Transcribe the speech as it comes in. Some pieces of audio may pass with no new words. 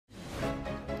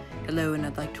Hello, and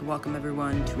I'd like to welcome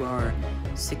everyone to our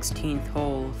 16th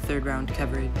hole, third round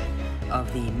coverage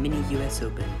of the Mini US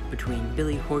Open between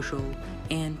Billy Horschel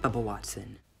and Bubba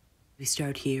Watson. We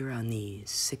start here on the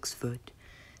 6-foot,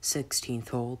 16th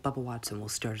hole. Bubba Watson will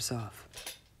start us off.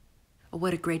 Oh,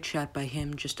 what a great shot by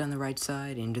him, just on the right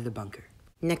side into the bunker.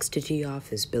 Next to tee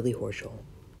off is Billy Horschel.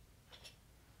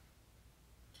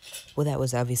 Well, that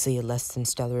was obviously a less than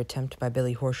stellar attempt by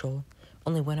Billy Horschel.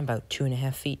 Only went about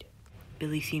 2.5 feet.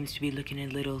 Billy seems to be looking a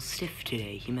little stiff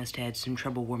today. He must have had some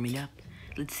trouble warming up.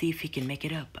 Let's see if he can make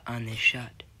it up on this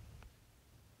shot.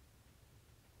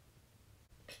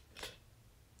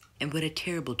 And what a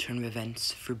terrible turn of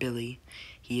events for Billy.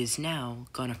 He has now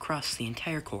gone across the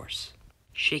entire course.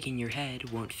 Shaking your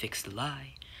head won't fix the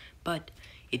lie, but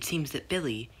it seems that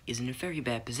Billy is in a very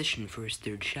bad position for his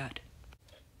third shot.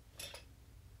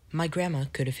 My grandma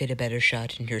could have hit a better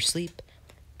shot in her sleep,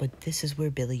 but this is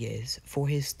where Billy is for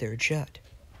his third shot.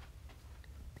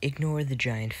 Ignore the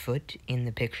giant foot in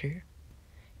the picture,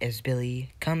 as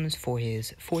Billy comes for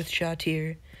his fourth shot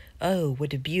here. Oh,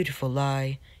 what a beautiful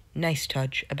lie. Nice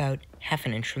touch, about half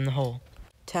an inch from the hole.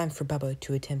 Time for Bubba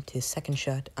to attempt his second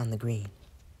shot on the green.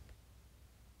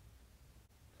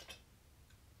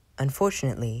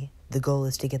 Unfortunately, the goal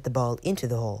is to get the ball into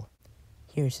the hole.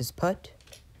 Here's his putt.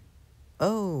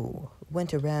 Oh,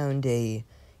 went around a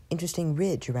interesting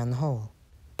ridge around the hole.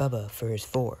 Bubba for his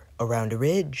 4, around a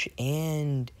ridge,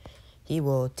 and he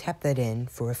will tap that in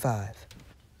for a 5.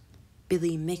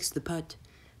 Billy makes the putt,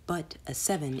 but a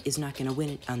 7 is not going to win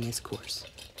it on this course.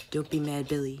 Don't be mad,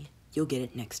 Billy. You'll get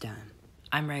it next time.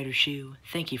 I'm Ryder Shoe.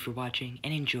 Thank you for watching,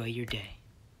 and enjoy your day.